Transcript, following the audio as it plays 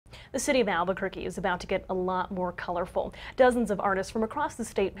The city of Albuquerque is about to get a lot more colorful. Dozens of artists from across the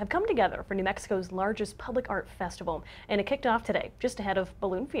state have come together for New Mexico's largest public art festival, and it kicked off today, just ahead of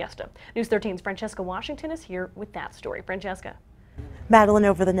Balloon Fiesta. News 13's Francesca Washington is here with that story. Francesca. Madeline,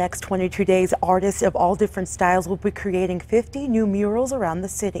 over the next 22 days, artists of all different styles will be creating 50 new murals around the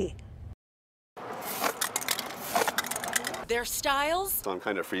city. Their styles, So I'm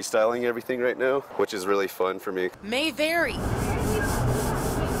kind of freestyling everything right now, which is really fun for me. may vary.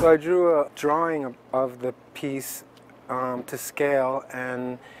 So I drew a drawing of the piece to scale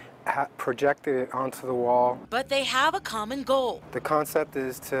and projected it onto the wall. But they have a common goal. The concept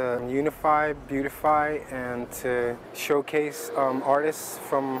is to unify, beautify, and to showcase artists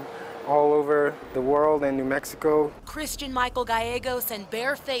from all over the world and New Mexico. Christian Michael Gallegos and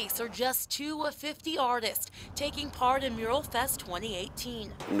Bareface are just two of 50 artists taking part in Mural Fest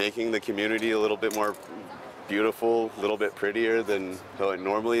 2018. Making the community a little bit more beautiful, a little bit prettier than how it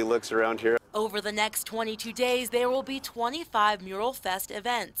normally looks around here. Over the next 22 days, there will be 25 Mural Fest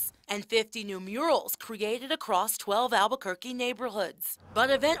events and 50 new murals created across 12 Albuquerque neighborhoods. But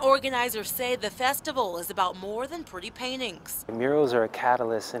event organizers say the festival is about more than pretty paintings. Murals are a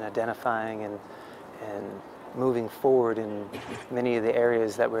catalyst in identifying and moving forward in many of the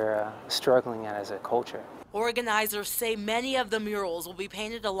areas that we're struggling at as a culture. Organizers say many of the murals will be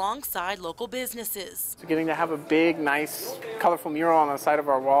painted alongside local businesses. So getting to have a big, nice, colorful mural on the side of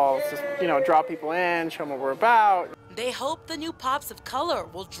our walls, just, draw people in, show them what we're about. They hope the new pops of color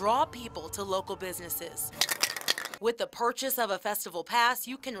will draw people to local businesses. With the purchase of a festival pass,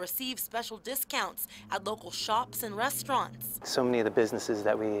 you can receive special discounts at local shops and restaurants. So many of the businesses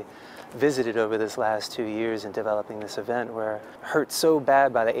that we visited over this last 2 years in developing this event were hurt so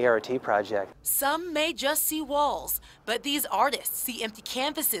bad by the ART project. Some may just see walls, but these artists see empty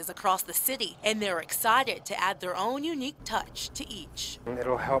canvases across the city, and they're excited to add their own unique touch to each.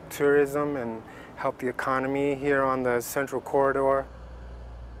 It'll help tourism and help the economy here on the Central Corridor.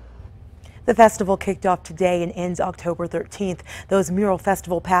 The festival kicked off today and ends October 13th. Those mural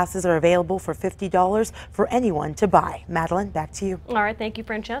festival passes are available for $50 for anyone to buy. Madeline, back to you. All right, thank you,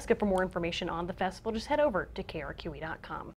 Francesca. For more information on the festival, just head over to KRQE.com.